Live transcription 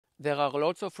There are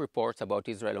lots of reports about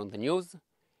Israel on the news.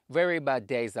 Very bad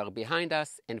days are behind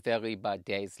us and very bad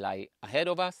days lie ahead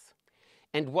of us.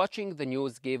 And watching the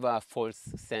news gives a false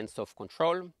sense of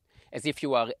control, as if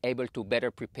you are able to better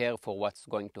prepare for what's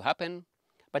going to happen.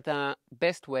 But the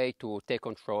best way to take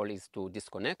control is to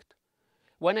disconnect.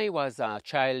 When I was a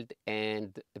child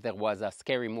and there was a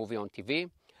scary movie on TV,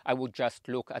 I would just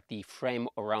look at the frame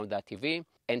around that TV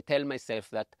and tell myself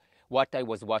that what I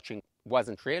was watching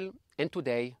wasn't real. And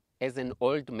today, as an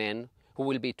old man who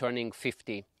will be turning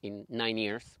 50 in 9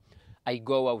 years, I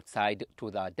go outside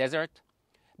to the desert.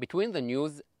 Between the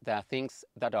news, the things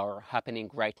that are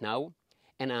happening right now,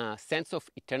 and a sense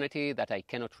of eternity that I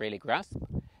cannot really grasp,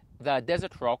 the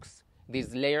desert rocks,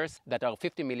 these layers that are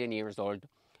 50 million years old,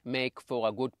 make for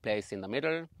a good place in the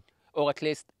middle, or at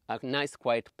least a nice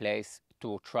quiet place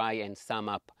to try and sum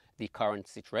up the current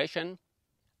situation.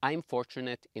 I'm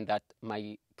fortunate in that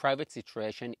my private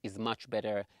situation is much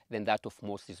better than that of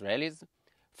most Israelis.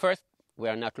 First, we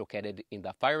are not located in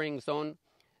the firing zone.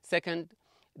 Second,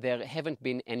 there haven't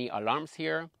been any alarms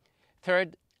here.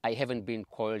 Third, I haven't been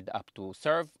called up to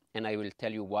serve, and I will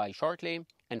tell you why shortly.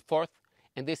 And fourth,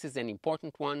 and this is an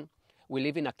important one, we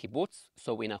live in a kibbutz,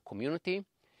 so in a community.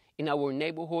 In our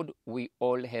neighborhood, we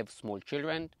all have small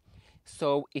children,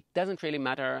 so it doesn't really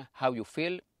matter how you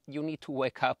feel. You need to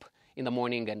wake up in the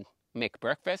morning and make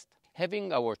breakfast.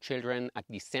 Having our children at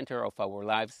the center of our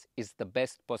lives is the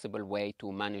best possible way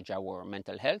to manage our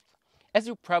mental health. As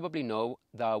you probably know,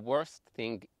 the worst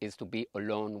thing is to be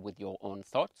alone with your own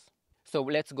thoughts. So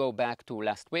let's go back to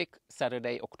last week,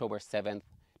 Saturday, October 7th,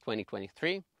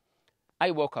 2023.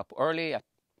 I woke up early at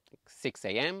 6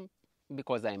 a.m.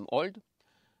 because I'm old.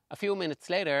 A few minutes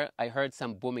later, I heard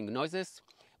some booming noises,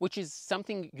 which is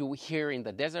something you hear in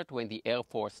the desert when the Air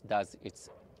Force does its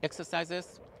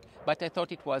exercises. But I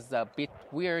thought it was a bit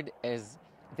weird as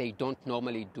they don't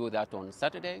normally do that on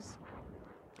Saturdays.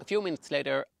 A few minutes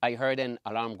later, I heard an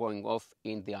alarm going off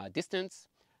in the distance.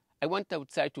 I went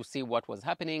outside to see what was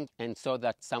happening and saw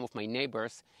that some of my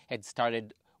neighbors had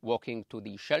started walking to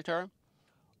the shelter.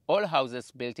 All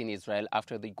houses built in Israel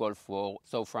after the Gulf War,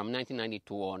 so from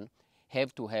 1992 on,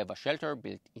 have to have a shelter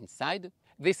built inside.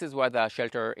 This is what the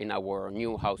shelter in our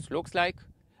new house looks like,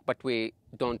 but we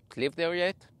don't live there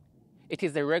yet. It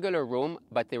is a regular room,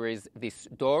 but there is this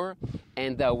door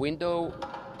and a window,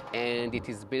 and it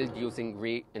is built using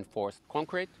reinforced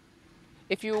concrete.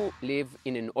 If you live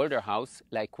in an older house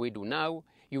like we do now,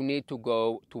 you need to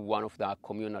go to one of the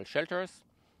communal shelters.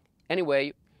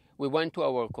 Anyway, we went to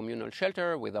our communal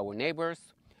shelter with our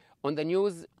neighbors. On the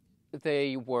news,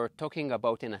 they were talking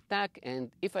about an attack,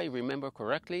 and if I remember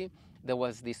correctly, there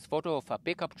was this photo of a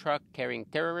pickup truck carrying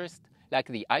terrorists, like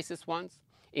the ISIS ones,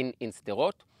 in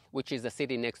Sderot, which is a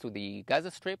city next to the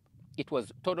Gaza Strip. It was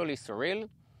totally surreal.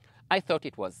 I thought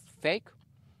it was fake.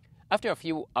 After a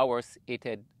few hours, it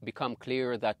had become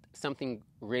clear that something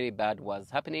really bad was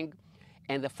happening,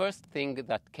 and the first thing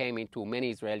that came into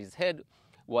many Israelis' head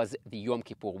was the Yom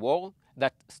Kippur War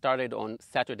that started on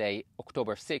Saturday,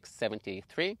 October 6,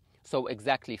 73, so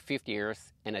exactly 50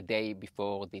 years and a day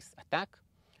before this attack.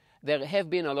 There have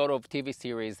been a lot of TV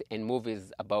series and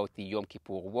movies about the Yom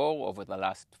Kippur War over the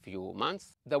last few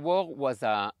months. The war was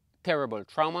a terrible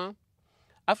trauma.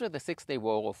 After the Six-Day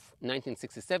War of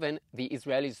 1967, the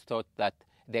Israelis thought that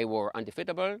they were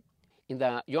undefeatable. In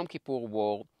the Yom Kippur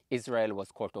War, Israel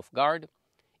was caught off guard.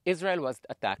 Israel was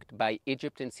attacked by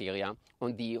Egypt and Syria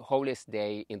on the holiest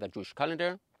day in the Jewish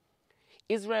calendar.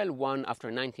 Israel won after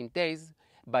 19 days,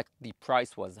 but the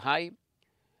price was high.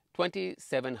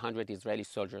 2,700 Israeli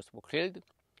soldiers were killed.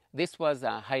 This was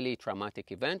a highly traumatic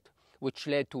event, which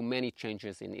led to many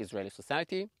changes in Israeli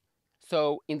society.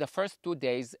 So in the first 2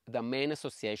 days, the main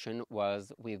association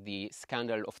was with the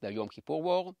scandal of the Yom Kippur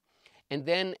War. And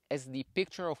then as the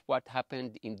picture of what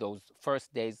happened in those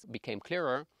first days became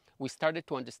clearer, we started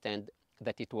to understand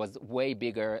that it was way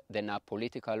bigger than a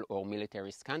political or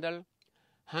military scandal.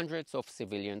 Hundreds of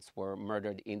civilians were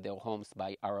murdered in their homes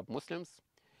by Arab Muslims.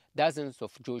 Dozens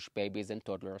of Jewish babies and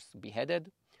toddlers beheaded.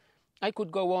 I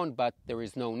could go on, but there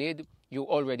is no need. You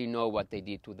already know what they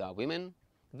did to the women.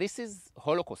 This is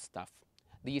Holocaust stuff.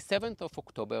 The 7th of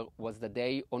October was the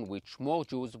day on which more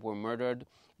Jews were murdered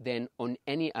than on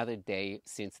any other day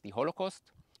since the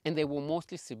Holocaust, and they were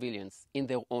mostly civilians in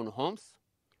their own homes.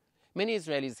 Many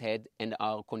Israelis had and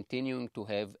are continuing to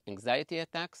have anxiety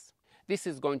attacks. This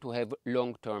is going to have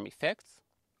long-term effects.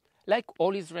 Like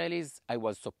all Israelis, I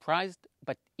was surprised,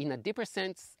 but in a deeper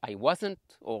sense, I wasn't,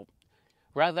 or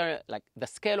rather, like the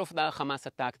scale of the Hamas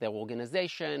attack, their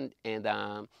organization, and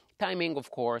the timing, of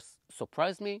course,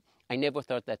 surprised me. I never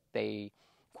thought that they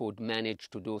could manage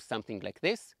to do something like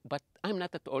this, but I'm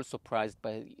not at all surprised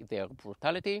by their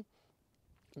brutality.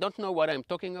 Don't know what I'm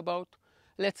talking about?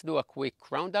 Let's do a quick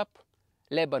roundup.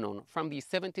 Lebanon, from the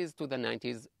 70s to the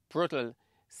 90s, brutal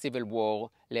civil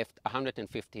war left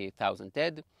 150,000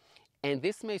 dead. And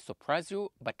this may surprise you,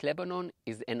 but Lebanon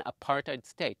is an apartheid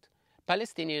state.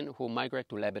 Palestinians who migrate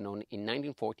to Lebanon in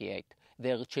 1948,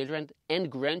 their children and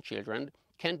grandchildren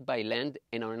can't buy land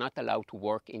and are not allowed to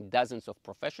work in dozens of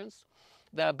professions.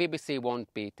 The BBC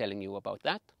won't be telling you about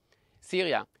that.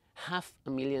 Syria,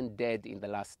 500,000 dead in the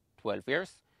last 12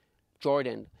 years.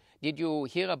 Jordan, did you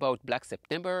hear about Black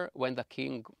September when the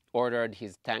king ordered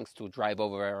his tanks to drive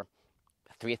over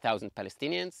 3,000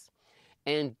 Palestinians?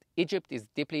 And Egypt is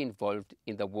deeply involved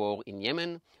in the war in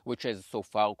Yemen, which has so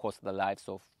far cost the lives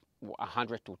of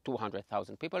 100 to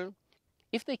 200,000 people.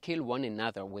 If they kill one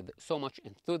another with so much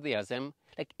enthusiasm,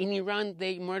 like in Iran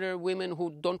they murder women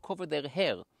who don't cover their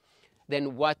hair,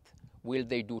 then what will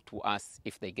they do to us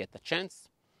if they get the chance?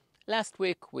 Last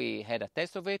week we had a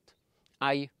taste of it.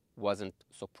 I wasn't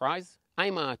surprised.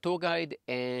 I'm a tour guide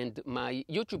and my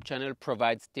YouTube channel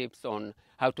provides tips on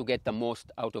how to get the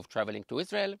most out of traveling to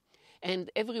Israel.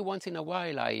 And every once in a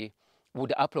while I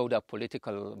would upload a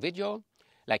political video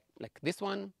like this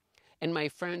one. And my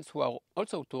friends who are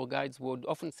also tour guides would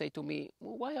often say to me,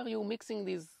 why are you mixing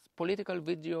these political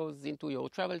videos into your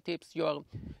travel tips?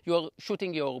 You're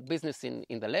shooting your business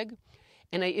in the leg.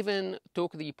 And I even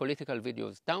took the political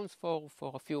videos down for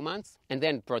a few months and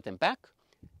then brought them back.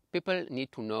 People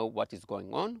need to know what is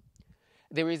going on.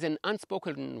 There is an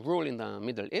unspoken rule in the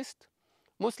Middle East.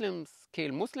 Muslims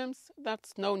kill Muslims,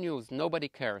 that's no news. Nobody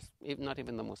cares, not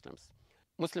even the Muslims.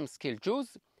 Muslims kill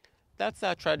Jews, that's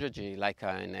a tragedy, like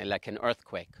an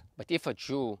earthquake. But if a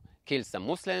Jew kills a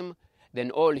Muslim,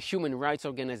 then all human rights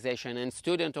organizations and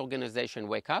student organizations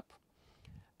wake up.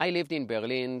 I lived in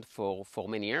Berlin for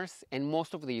many years, and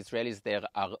most of the Israelis there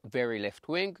are very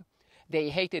left-wing. They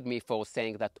hated me for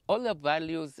saying that all the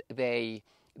values they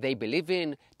believe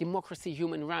in, democracy,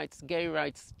 human rights, gay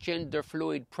rights, gender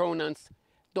fluid pronouns,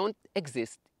 don't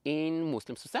exist in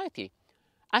Muslim society.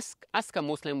 Ask a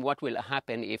Muslim what will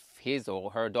happen if his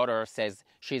or her daughter says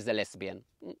she's a lesbian.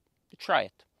 Try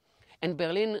it. And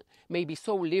Berlin may be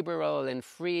so liberal and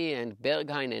free and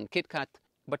Berghain and KitKat,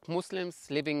 but Muslims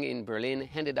living in Berlin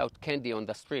handed out candy on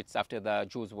the streets after the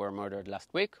Jews were murdered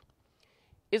last week.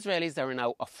 Israelis are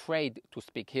now afraid to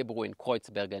speak Hebrew in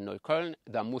Kreuzberg and Neukölln,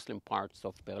 the Muslim parts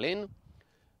of Berlin.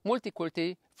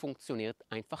 Multikulti funktioniert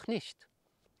einfach nicht.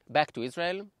 Back to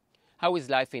Israel. How is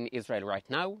life in Israel right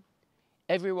now?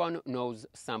 Everyone knows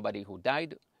somebody who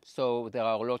died, so there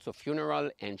are lots of funeral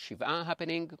and Shiv'ah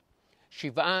happening.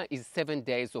 Shiv'ah is 7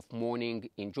 days of mourning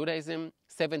in Judaism,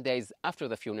 7 days after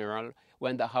the funeral,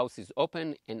 when the house is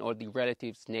open and all the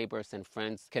relatives, neighbors, and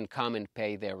friends can come and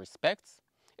pay their respects.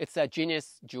 It's a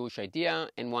genius Jewish idea,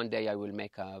 and one day I will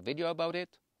make a video about it.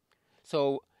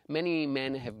 So many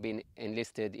men have been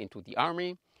enlisted into the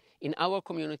army. In our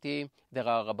community, there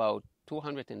are about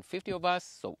 250 of us,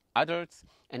 so adults,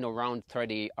 and around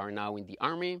 30 are now in the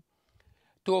army.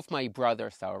 2 of my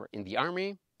brothers are in the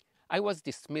army. I was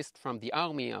dismissed from the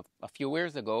army a few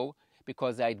years ago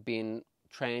because I'd been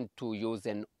trained to use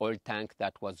an old tank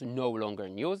that was no longer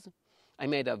in use. I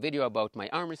made a video about my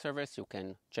army service. You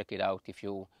can check it out if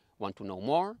you want to know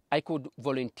more. I could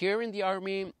volunteer in the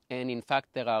army, and in fact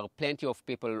there are plenty of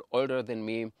people older than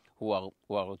me who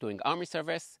are doing army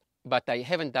service. But I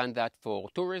haven't done that for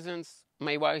 2 reasons.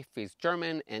 My wife is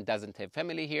German and doesn't have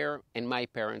family here, and my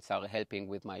parents are helping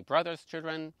with my brother's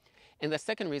children. And the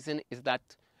second reason is that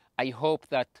I hope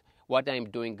that what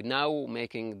I'm doing now,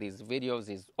 making these videos,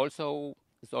 is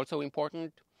also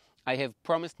important. I have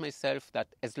promised myself that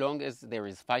as long as there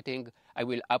is fighting, I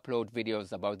will upload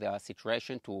videos about the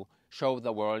situation to show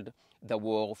the world the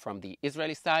war from the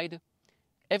Israeli side.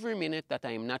 Every minute that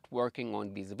I am not working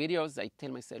on these videos, I tell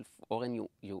myself, Oren,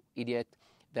 you idiot,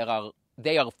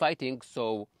 they are fighting,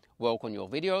 so work on your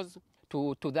videos.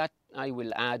 To that, I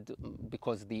will add,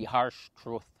 because the harsh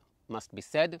truth must be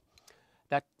said,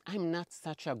 that I'm not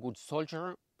such a good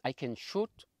soldier. I can shoot,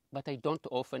 but I don't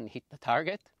often hit the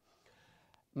target.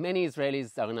 Many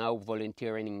Israelis are now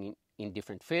volunteering in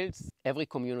different fields. Every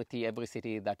community, every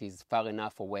city that is far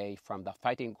enough away from the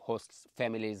fighting hosts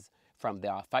families from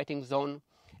their fighting zone.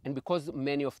 And because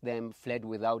many of them fled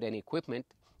without any equipment,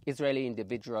 Israeli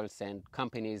individuals and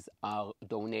companies are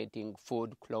donating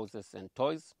food, clothes, and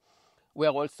toys. We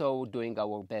are also doing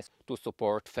our best to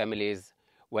support families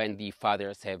when the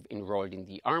fathers have enrolled in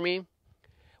the army.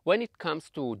 When it comes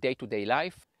to day-to-day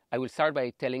life, I will start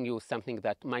by telling you something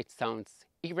that might sound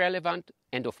irrelevant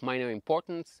and of minor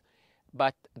importance,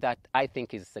 but that I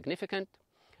think is significant.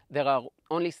 there are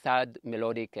only sad,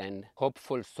 melodic, and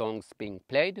hopeful songs being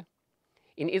played.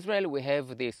 In Israel, we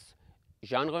have this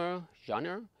genre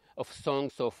of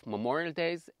songs of Memorial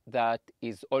Days that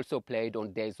is also played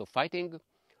on days of fighting.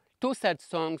 Two sad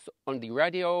songs on the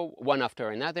radio, one after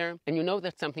another, and you know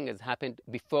that something has happened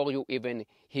before you even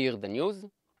hear the news.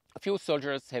 A few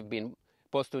soldiers have been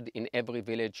posted in every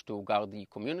village to guard the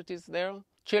communities there.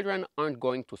 Children aren't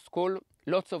going to school.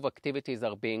 Lots of activities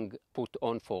are being put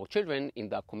on for children in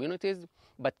the communities,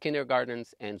 but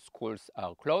kindergartens and schools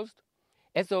are closed.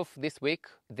 As of this week,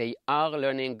 they are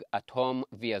learning at home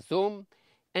via Zoom,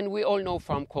 and we all know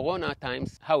from Corona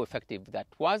times how effective that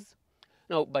was.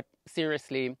 No, but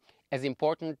seriously, as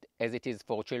important as it is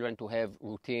for children to have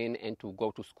routine and to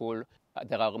go to school,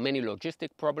 there are many logistic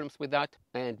problems with that.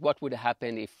 And what would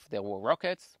happen if there were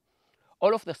rockets?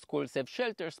 All of the schools have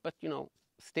shelters, but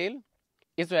still,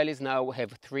 Israelis now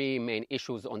have three main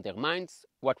issues on their minds.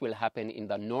 What will happen in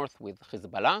the north with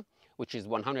Hezbollah, which is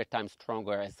 100 times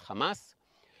stronger as Hamas?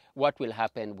 What will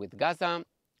happen with Gaza?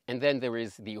 And then there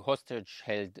is the hostage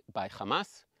held by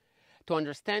Hamas. To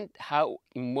understand how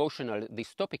emotional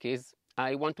this topic is,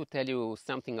 I want to tell you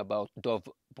something about Dov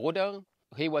Bruder.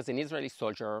 He was an Israeli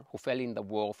soldier who fell in the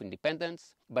War of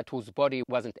Independence, but whose body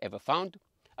wasn't ever found.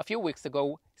 A few weeks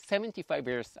ago, 75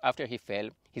 years after he fell,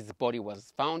 his body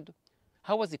was found.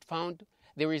 How was it found?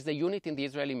 There is a unit in the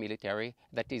Israeli military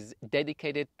that is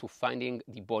dedicated to finding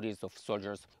the bodies of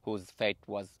soldiers whose fate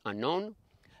was unknown.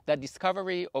 The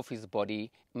discovery of his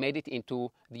body made it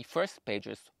into the first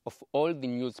pages of all the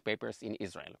newspapers in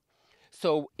Israel.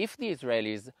 So if the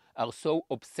Israelis are so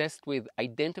obsessed with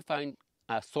identifying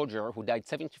a soldier who died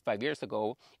 75 years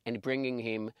ago and bringing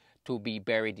him to be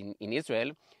buried in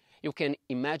Israel, you can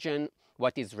imagine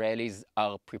what Israelis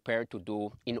are prepared to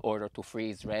do in order to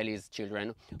free Israelis'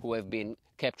 children who have been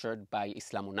captured by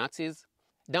Islamo-Nazis.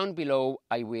 Down below,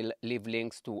 I will leave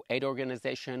links to aid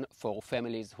organization for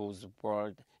families whose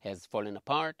world has fallen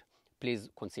apart. Please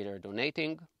consider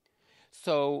donating.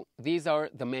 So these are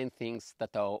the main things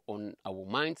that are on our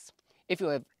minds. If you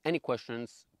have any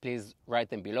questions, please write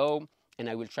them below, and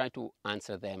I will try to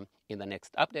answer them in the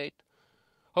next update.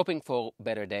 Hoping for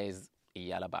better days.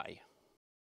 Yalla bye.